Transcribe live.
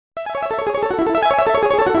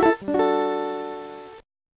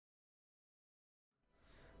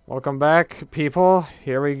Welcome back, people.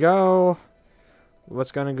 Here we go.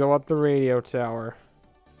 What's gonna go up the radio tower?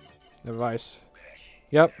 Device.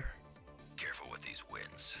 Yep. Careful with these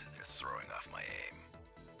winds. They're throwing off my aim.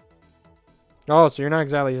 Oh, so you're not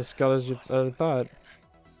exactly as skilled as you thought.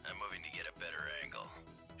 I'm moving to get a better angle.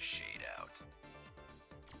 Shade out.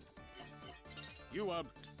 You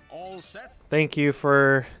all set? Thank you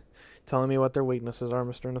for telling me what their weaknesses are,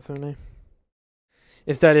 Mr. Nafune.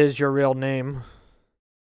 If that is your real name.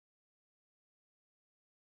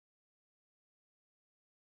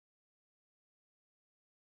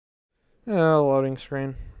 Loading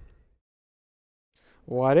screen.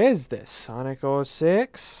 What is this? Sonic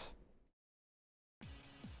 06?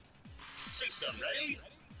 System ready?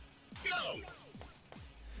 Go!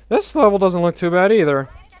 This level doesn't look too bad either.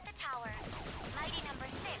 Arrived at the tower. Mighty number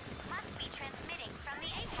 6 must be transmitting from the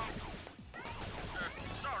apex.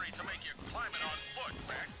 Sorry to make you climb it on foot,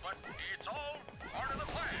 Mac, but it's all part of the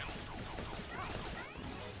plan.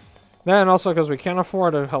 And also because we can't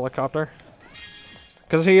afford a helicopter.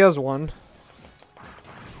 Because he has one.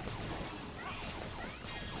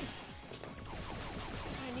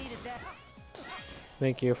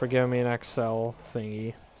 Thank you for giving me an XL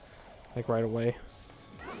thingy. Like right away.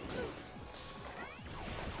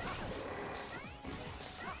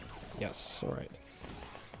 Yes, alright.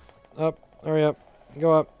 Up, hurry up.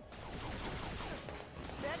 Go up.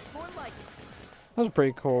 That was a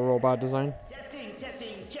pretty cool robot design.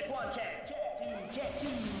 Testing, check one, check two.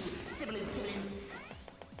 Sibilance.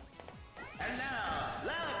 And now,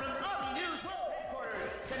 live from Army News World Headquarters,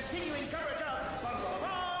 continuing coverage of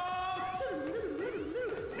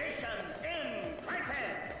Nation in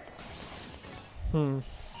Crisis. As you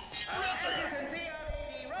can see,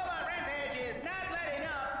 the robot rampage is not letting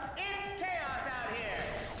up. It's chaos out here.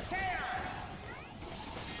 Chaos.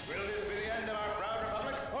 Will this be the end of our proud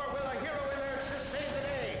republic, or will a hero emerge to save the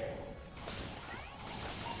day?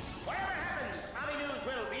 Whatever happens, Army News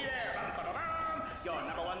will be there. Your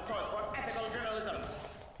number one source for ethical journalism.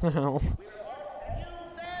 Oh. We report, and you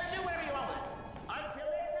there do whatever you want with it.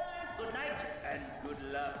 Until next time, good night and good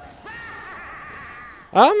luck.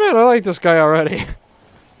 I like this guy already.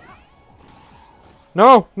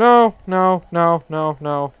 No. I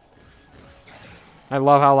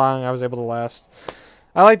love how long I was able to last.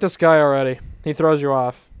 I like this guy already. He throws you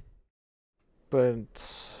off. But,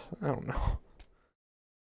 I don't know.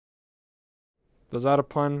 Was that a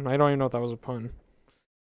pun? I don't even know if that was a pun.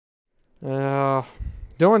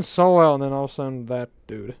 Doing so well, and then all of a sudden, that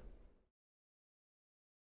dude.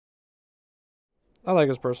 I like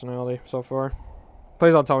his personality so far.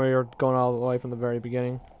 Please don't tell me you're going all the way from the very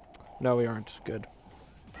beginning. No, we aren't. Good.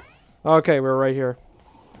 Okay, we're right here.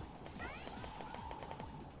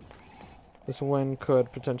 This wind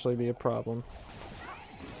could potentially be a problem.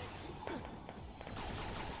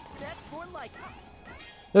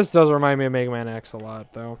 This does remind me of Mega Man X a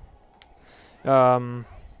lot, though. What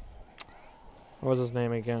was his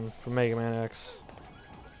name again from Mega Man X?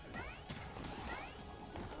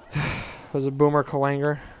 Was it Boomer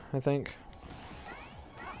Kawanger, I think?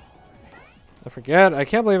 I forget. I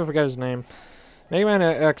can't believe I forgot his name. Mega Man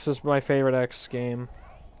X is my favorite X game,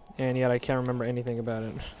 and yet I can't remember anything about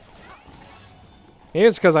it. Maybe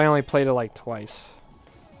it's because I only played it like twice.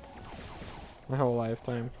 My whole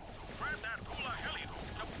lifetime. Grab that hula heli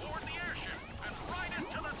to board the airship and ride it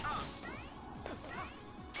to the top.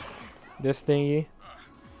 This thingy.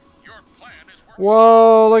 Your plan is working.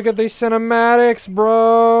 Whoa, look at these cinematics,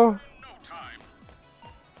 bro. No time.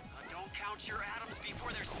 Don't count your atoms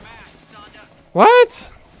before they're smashed, Sonda.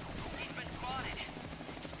 What? He's been spotted.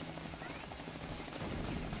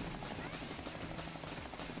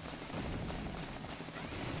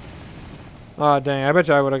 Oh, dang. I bet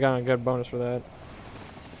you I would have gotten a good bonus for that.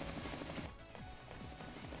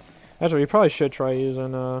 Actually, you probably should try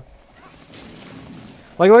using,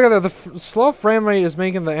 like, look at that. The slow frame rate is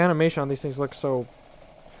making the animation on these things look so...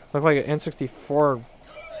 Look like an N64,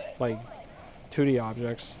 like, 2D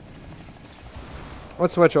objects.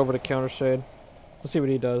 Let's switch over to Counter Shade. Let's see what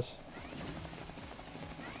he does.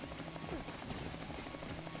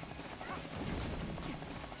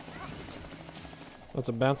 What's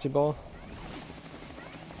a bouncy ball?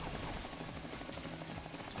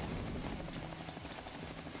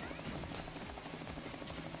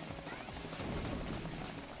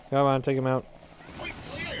 Come on, take him out. Quick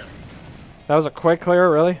clear. That was a quick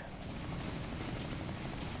clear, really?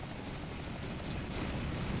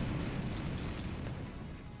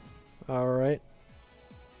 Alright.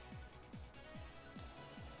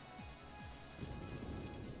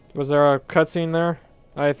 Was there a cutscene there?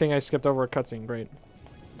 I think I skipped over a cutscene. Great.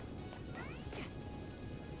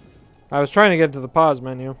 I was trying to get to the pause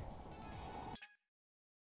menu.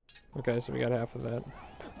 Okay, so we got half of that.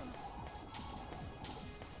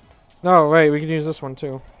 No, wait, we can use this one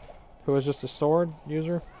too. Who is just a sword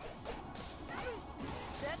user?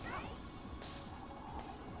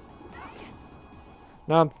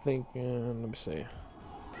 Now I'm thinking, let me see.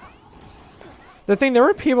 The thing, there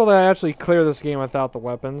were people that actually clear this game without the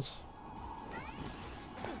weapons.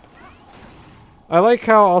 I like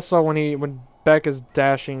how also when Beck is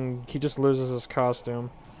dashing, he just loses his costume.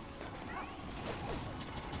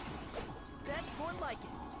 That's more like it.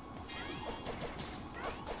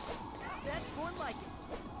 That's more like it.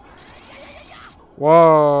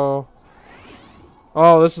 Whoa.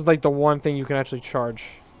 Oh, this is like the one thing you can actually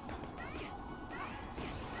charge.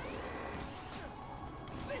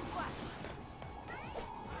 Spin slash.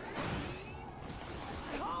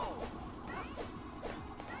 Oh.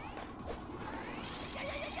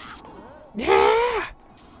 Yeah.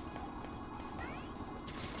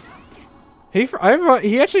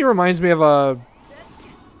 He actually reminds me of a.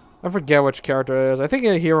 I forget which character it is. I think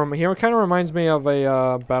he kind of reminds me of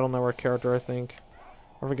a Battle Network character. I think.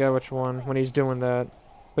 I forget which one when he's doing that.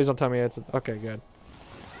 Please don't tell me it's okay. Good.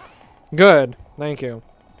 Good. Thank you.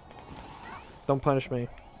 Don't punish me.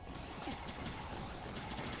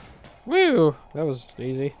 Woo! That was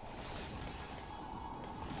easy.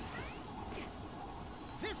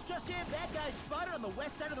 This just in, bad guys spotted on the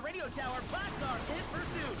west side of the radio tower. Bots are in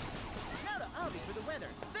pursuit. Now to Avi for the weather.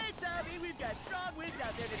 Thanks, Avi. We've got strong winds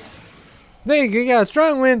out there today. Thank you. Got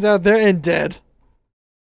strong winds out there and dead.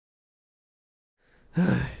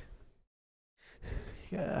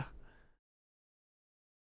 Yeah.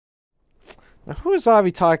 Now, who is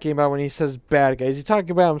Avi talking about when he says bad guy? Is he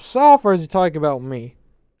talking about himself or is he talking about me?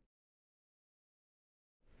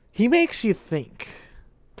 He makes you think.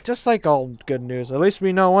 Just like all good news. At least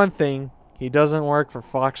we know one thing. He doesn't work for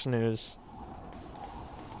Fox News.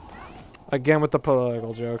 Again with the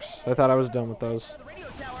political jokes. I thought I was done with those. The radio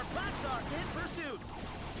tower. Bots are in pursuit.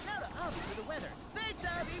 Now to Avi for the weather. Thanks,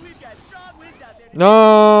 Avi. We've got strong winds out there today.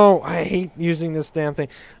 No! I hate using this damn thing.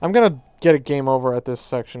 I'm gonna get a game over at this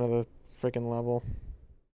section of the freaking level.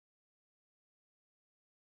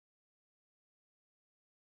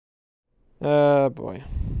 Boy.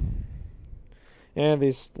 And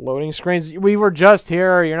these loading screens. We were just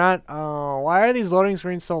here. You're not. Oh, why are these loading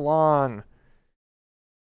screens so long?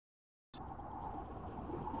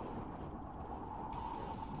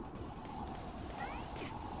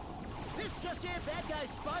 This just in, bad guys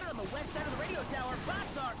spotted on the west side of the radio tower.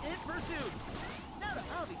 Bots are in pursuit. Now to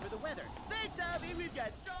Avi for the weather. Thanks, Avi. We've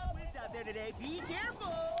got strong winds out there today. Be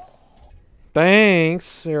careful.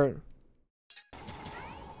 Thanks. Here.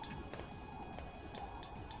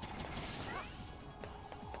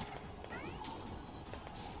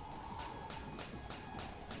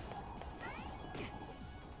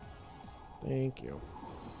 Thank you.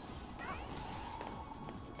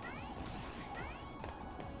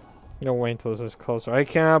 I'm gonna wait until this is closer. I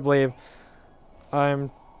cannot believe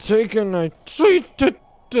I'm taking a cheat.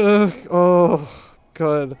 Oh,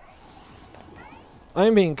 good.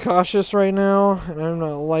 I'm being cautious right now, and I'm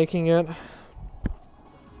not liking it.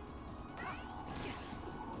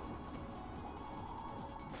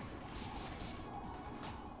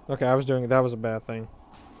 Okay, I was doing it. That was a bad thing.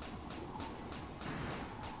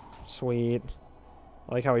 Sweet.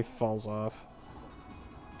 I like how he falls off.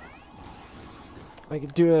 I can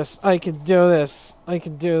do this. I can do this. I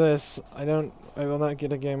can do this. I will not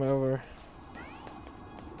get a game over.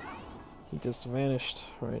 He just vanished.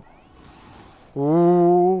 Right.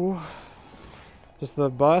 Ooh. Just the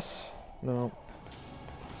bus? No.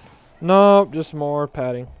 Nope, just more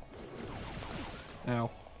padding. Ow.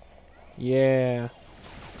 Yeah.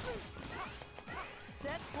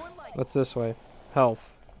 That's more like What's this way?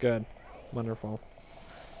 Health. Good. Wonderful.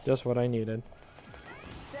 Just what I needed.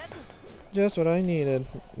 Just what I needed.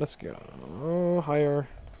 Let's go. Oh, higher.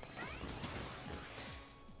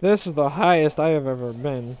 This is the highest I have ever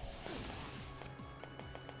been.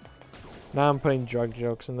 Now I'm putting drug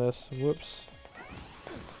jokes in this. Whoops.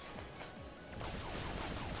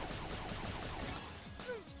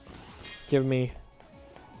 Give me.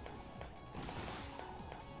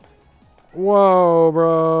 Whoa,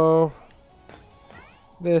 bro.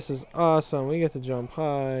 This is awesome. We get to jump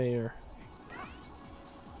higher.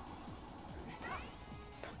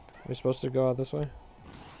 Are we supposed to go out this way?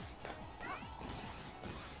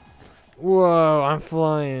 Whoa, I'm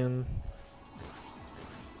flying.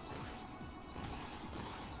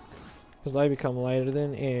 Because I become lighter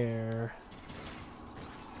than air.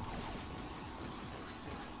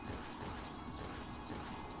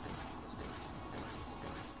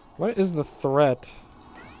 What is the threat?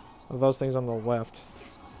 of those things on the left.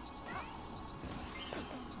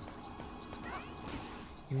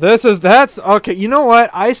 That's okay. You know what?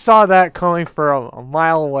 I saw that coming for a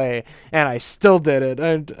mile away, and I still did it.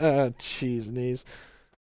 And jeez, knees.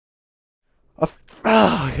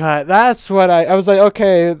 Oh god, that's what I was like.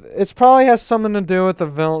 Okay, it's probably has something to do with the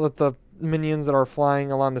villain, with the minions that are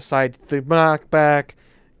flying along the side, the knockback,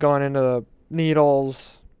 going into the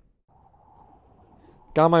needles.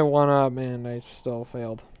 Got my one up, man. I still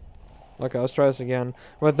failed. Okay, let's try this again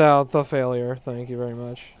without the failure. Thank you very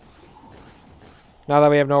much. Now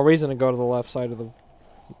that we have no reason to go to the left side of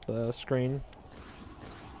the screen.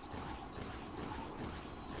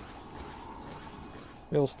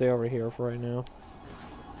 We'll stay over here for right now.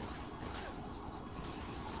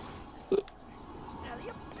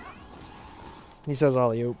 He says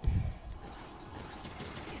alley-oop.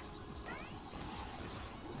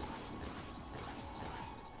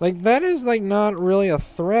 Like, that is, like, not really a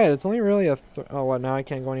threat. It's only really a oh, what, now I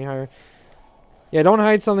can't go any higher. Yeah, don't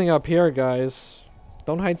hide something up here, guys.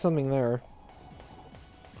 Don't hide something there.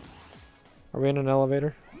 Are we in an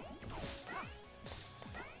elevator?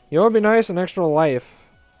 You know what would be nice? An extra life.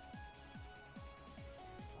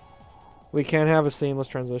 We can't have a seamless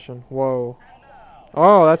transition. Whoa.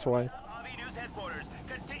 Oh, that's why. RV News headquarters,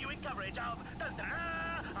 continuing coverage of Tower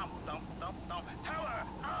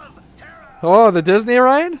of Terror. Oh, the Disney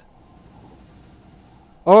ride?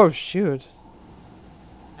 Oh, shoot.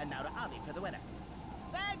 And now to Avi for the winner.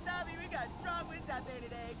 Thanks, Avi. We got strong winds out there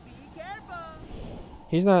today. Be careful.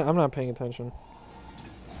 He's not, I'm not paying attention.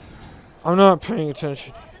 I'm not paying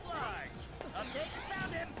attention. Boss at large. Update,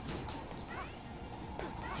 found him.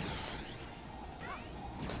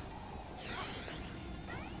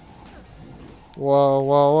 Whoa,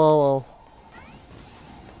 whoa, whoa, whoa.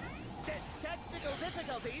 Technical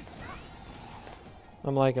difficulties.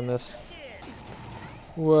 I'm liking this.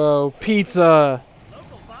 Whoa, pizza.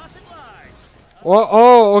 Local boss at large. Whoa,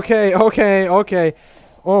 oh, okay, okay, okay.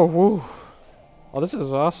 Oh, woo. Oh, this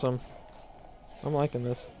is awesome. I'm liking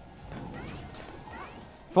this.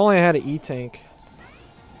 If only I had an E-tank.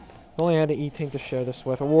 If only I had an E-tank to share this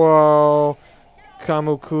with. Whoa.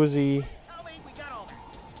 Kamukuzi. Oh, wait, we got over.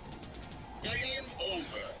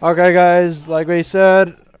 Okay, guys, like we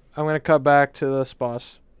said, I'm going to cut back to this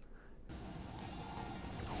boss.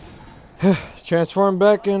 Transform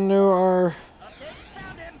back into our... Update,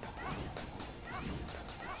 found him.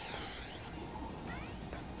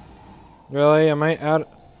 Really? Am I out?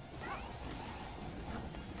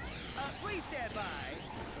 Please stand by.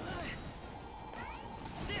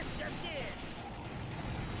 This just in.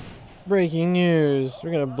 Breaking news.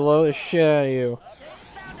 We're going to blow the shit out of you.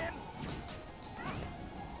 Update, found him.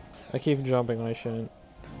 I keep jumping when I shouldn't.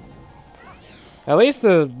 At least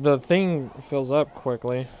the thing fills up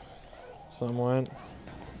quickly. Somewhat.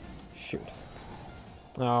 Shoot.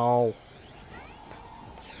 Oh.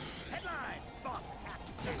 Headline. Boss attacks.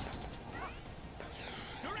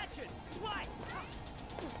 Direction. Twice.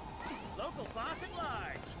 Local boss at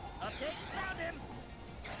large. Update, found him.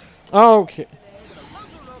 Okay. Today with a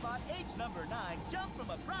local robot age number 9 jumped from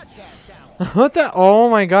a broadcast tower. What the? Oh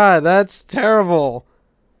my god, that's terrible.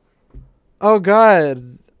 Oh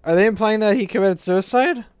god. Are they implying that he committed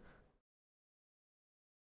suicide?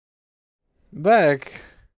 Beck,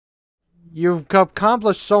 you've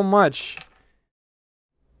accomplished so much.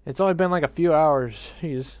 It's only been like a few hours.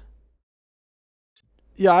 Jeez.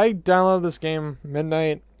 Yeah, I downloaded this game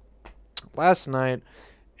midnight last night,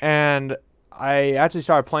 and I actually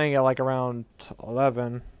started playing it like around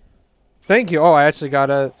 11. Thank you. Oh, I got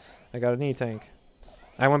an E-tank.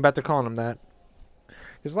 I went back to calling him that.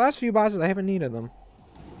 Because the last few bosses, I haven't needed them.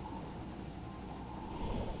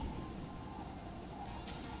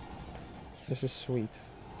 This is sweet.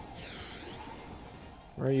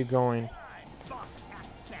 Where are you going? Boss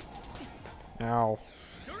attacks back. Ow.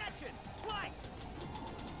 Direction. Twice.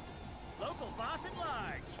 Local boss at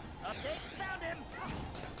large. Update, found him.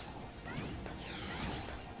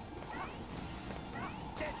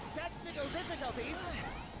 Technical difficulties.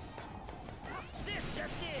 This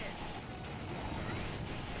just in.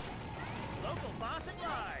 Local boss at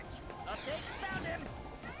large. Update, found him.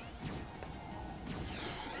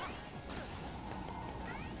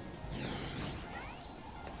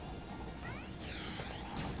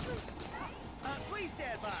 Please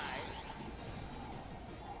stand by.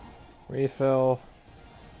 Refill.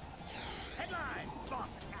 Headline. Boss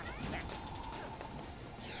attacks back.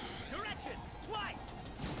 Direction. Twice.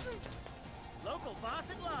 Local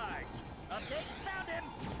boss at large. Update, found him.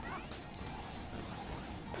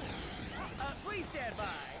 Please stand by.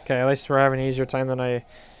 Okay, at least we're having an easier time than I...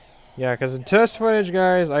 Yeah, because in test footage,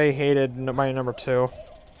 guys, I hated my number 2.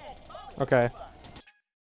 Okay.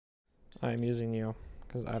 I'm using you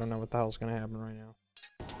because I don't know what the hell's gonna happen right now.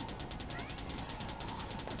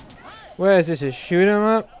 What is this? A shoot 'em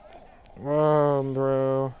up? Whoa,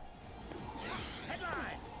 bro.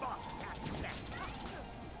 Headline. Boss attacks back.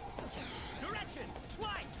 Direction.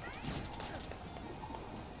 Twice.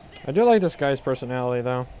 I do like this guy's personality,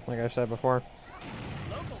 though. Like I said before,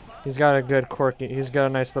 he's got a good quirky. He's got a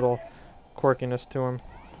nice little quirkiness to him.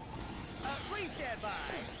 Please stand by.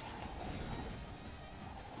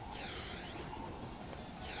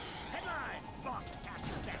 Headline. Boss attacks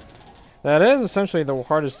back. That is essentially the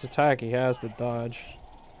hardest attack he has to dodge.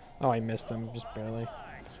 Oh, I missed him just barely.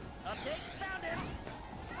 Update. Found him.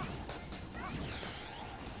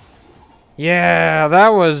 Yeah, that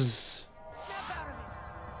was. Snap out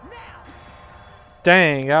of it. Now.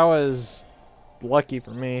 Dang, that was lucky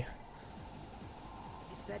for me.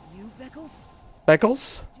 Is that you, Beckles?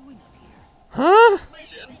 Beckles? Doing up here? Huh?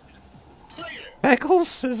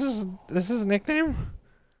 Beckles? This is his nickname?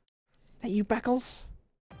 That you, Beckles?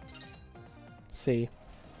 See.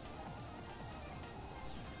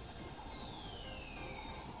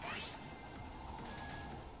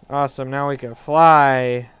 Awesome, now we can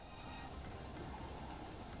fly.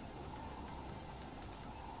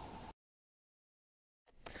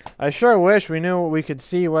 I sure wish we knew we could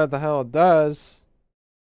see what the hell it does.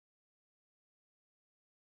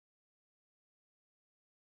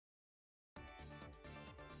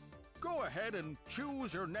 Go ahead and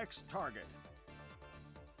choose your next target.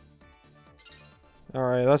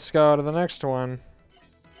 Alright, let's go to the next one.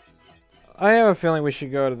 I have a feeling we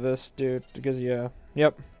should go to this dude, because yeah.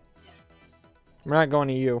 Yep. We're not going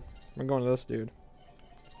to you. We're going to this dude.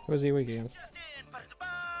 Who's he weak against? Just in.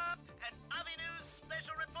 Ba-da-ba-ba. An Avi News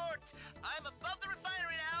special report. I'm above the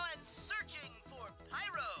refinery now and searching for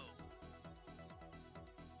pyro.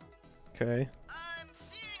 Okay. I'm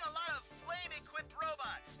seeing a lot of flame-equipped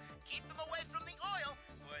robots. Keep them away from the oil,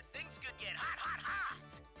 or things could get hot, hot,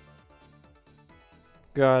 hot.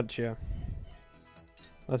 Gotcha.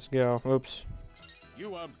 Let's go. Oops.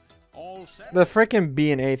 You all set? The frickin'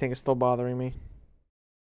 B and A thing is still bothering me.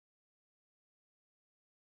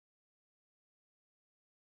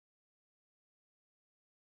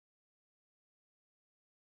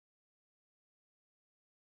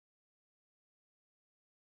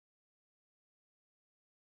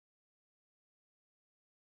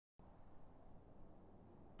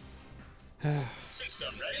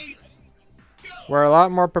 We're a lot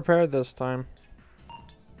more prepared this time.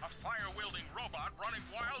 A fire-wielding robot running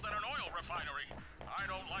wild at an oil refinery. I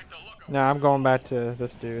don't like the look of it. Nah, I'm going back to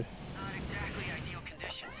this dude. Not exactly ideal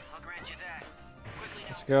conditions, I'll grant you that. Quickly now.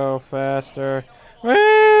 Let's go faster.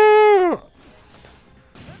 Woo!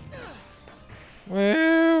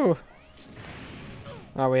 Woo!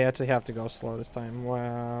 Oh, we actually have to go slow this time.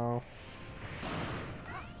 Wow.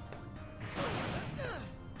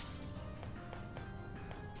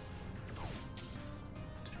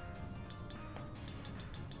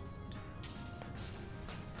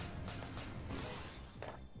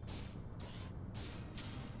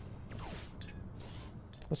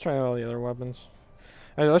 Let's try out all the other weapons.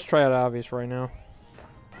 Hey, let's try out obvious right now.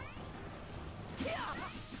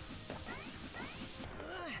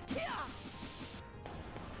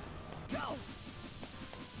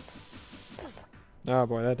 Oh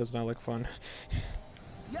boy, that does not look fun.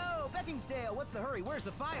 Yo, Beckingsdale, what's the hurry? Where's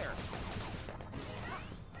the fire?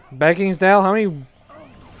 Beckingsdale, how many?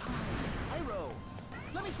 Pyro.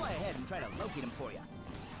 Let me fly ahead and try to locate him for you.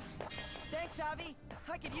 Thanks, Avi.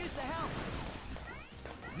 I could use the help.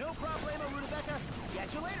 No problemo, Rudabecca.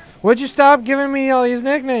 Catch you later. Would you stop giving me all these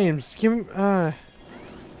nicknames? Give me,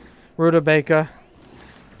 Rudabecca.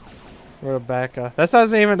 Rudabecca. That's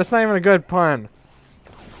not even a good pun.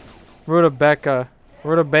 Rudabecca.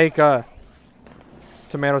 Rudabecca.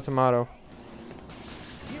 Tomato, tomato.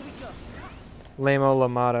 Here we go. Lamo,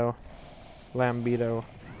 lamato. Lambito.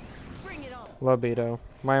 Bring it on. Libido.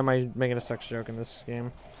 Why am I making a sex joke in this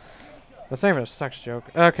game? That's not even a sex joke.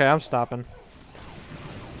 Okay, I'm stopping.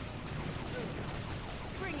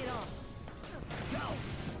 Bring it on. Go.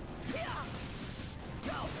 Yeah.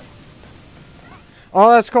 Go. Oh,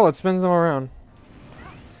 that's cool. It spins them around.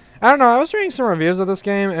 I don't know. I was reading some reviews of this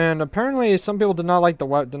game, and apparently some people did not like the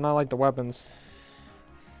weapons.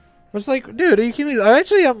 It's like, dude, are you kidding me? I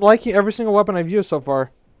actually am liking every single weapon I've used so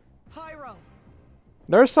far. Pyro.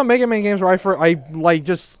 There are some Mega Man games where I like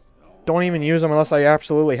just don't even use them unless I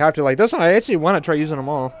absolutely have to. Like this one, I actually want to try using them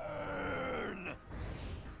all.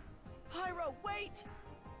 Pyro, wait.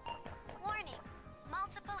 Warning.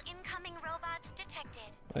 Multiple incoming robots detected.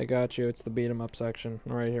 I got you. It's the beat 'em up section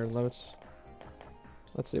right here. Let's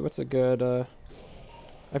see what's a good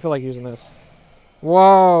I feel like using this.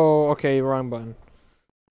 Whoa! Okay, wrong button.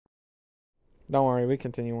 Don't worry, we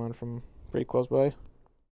continue on from pretty close by.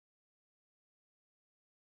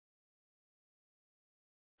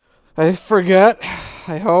 I forget.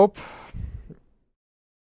 I hope.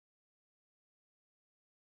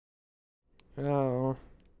 Oh.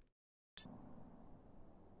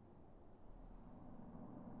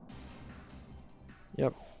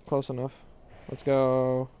 Yep, close enough. Let's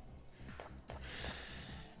go.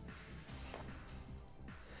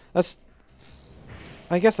 That's...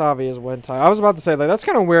 I guess Avi is wind type. I was about to say, like, that's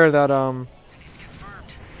kind of weird that,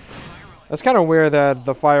 that's kind of weird that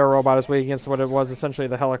the fire robot is weak against what it was essentially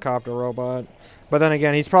the helicopter robot. But then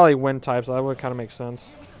again, he's probably wind type, so that would kind of make sense.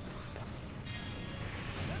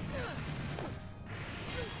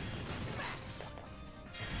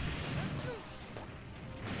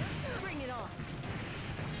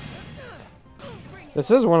 This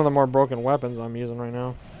is one of the more broken weapons I'm using right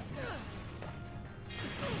now.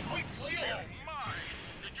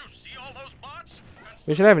 Did you see all those bots?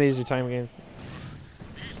 We should have an easy time game.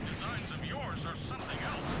 These designs of yours are something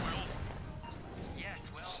else, Will. Yes,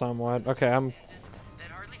 well. Somewhat. Okay, I'm... That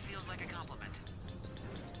hardly feels like a compliment.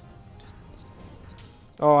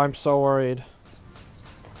 Oh, I'm so worried.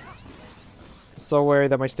 So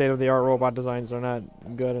worried that my state-of-the-art robot designs are not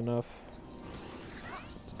good enough.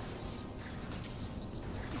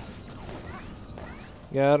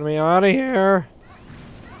 Get me out of here!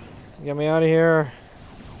 Get me out of here!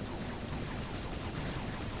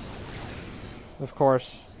 Of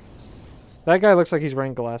course. That guy looks like he's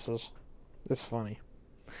wearing glasses. It's funny.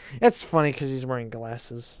 It's funny because he's wearing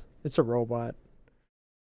glasses. It's a robot.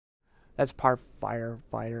 That's part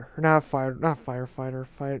firefighter. Not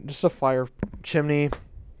firefighter. Just a fire chimney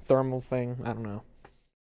thermal thing. I don't know.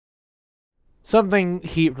 Something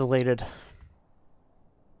heat related. I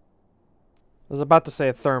was about to say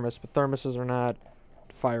a thermos, but thermoses are not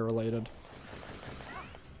fire related.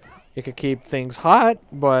 It could keep things hot,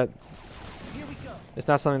 but it's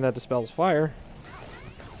not something that dispels fire.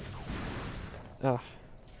 Ugh.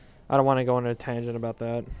 I don't want to go on a tangent about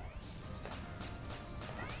that.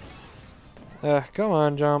 Come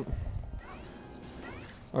on, jump.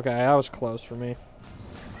 Okay, that was close for me.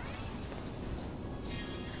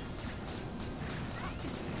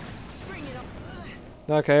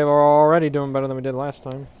 Okay, we're already doing better than we did last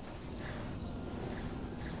time.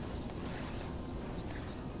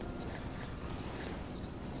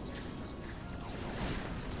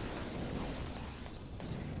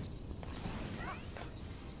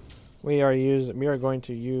 We are going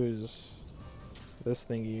to use this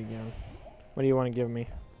thingy again. What do you want to give me?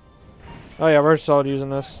 Oh yeah, we're solid using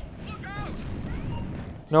this.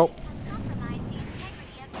 Nope.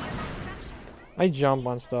 I jump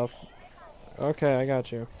on stuff. Okay, I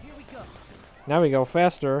got you. Now we go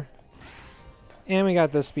faster. And we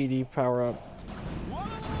got the speedy power up.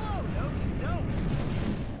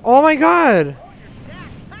 Oh my god!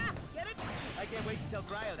 I can't wait to tell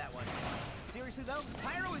Cryo that one. Seriously though,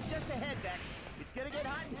 Pyro is just ahead, Beck. It's gonna get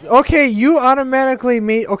hot. Okay, you automatically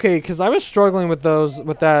made... Okay, because I was struggling with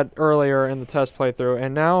that earlier in the test playthrough,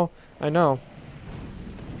 and now I know.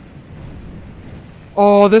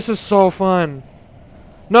 Oh, this is so fun.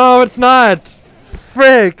 No, it's not!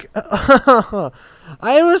 Frick! I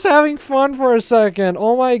was having fun for a second.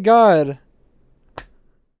 Oh my god.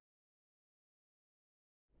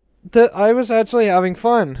 I was actually having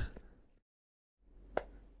fun.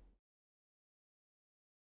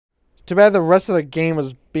 Too bad the rest of the game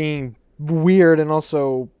was being weird and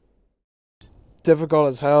also difficult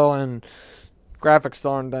as hell, and graphics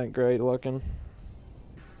still aren't that great looking.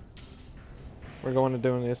 We're going to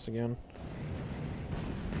doing this again.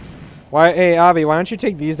 Why, hey Avi, why don't you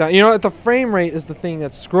take these down? You know what? The frame rate is the thing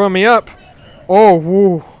that's screwing me up. Oh,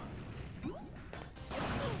 woo.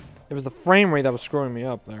 It was the frame rate that was screwing me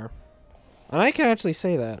up there. And I can actually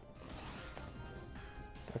say that.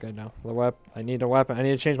 Okay, no. I need a weapon. I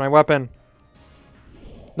need to change my weapon.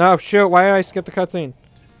 No, shoot. Why did I skip the cutscene?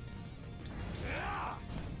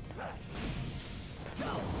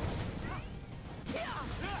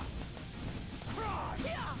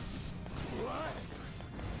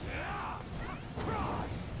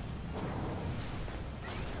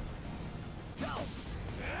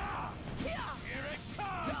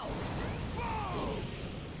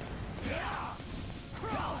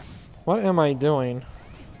 What am I doing?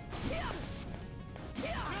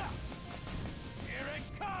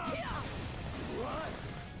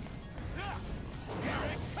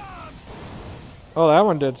 Oh, that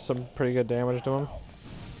one did some pretty good damage to him.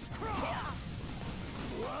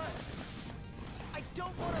 I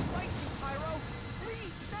don't want to fight you, Pyro.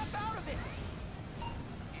 Please snap out of it.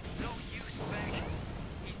 It's no use, Beck.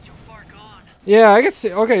 He's too far gone. Yeah, I can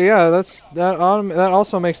see. Okay, yeah, that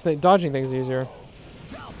also makes dodging things easier.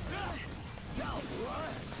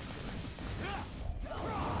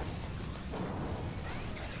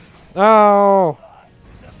 Oh.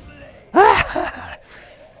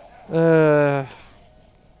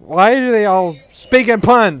 Why do they all speak in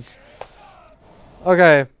puns?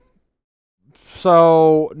 Okay.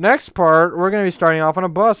 So, next part, we're going to be starting off on a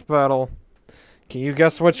boss battle. Can you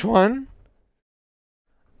guess which one?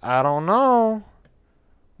 I don't know.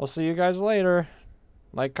 We'll see you guys later.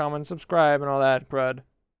 Like, comment, subscribe, and all that crud.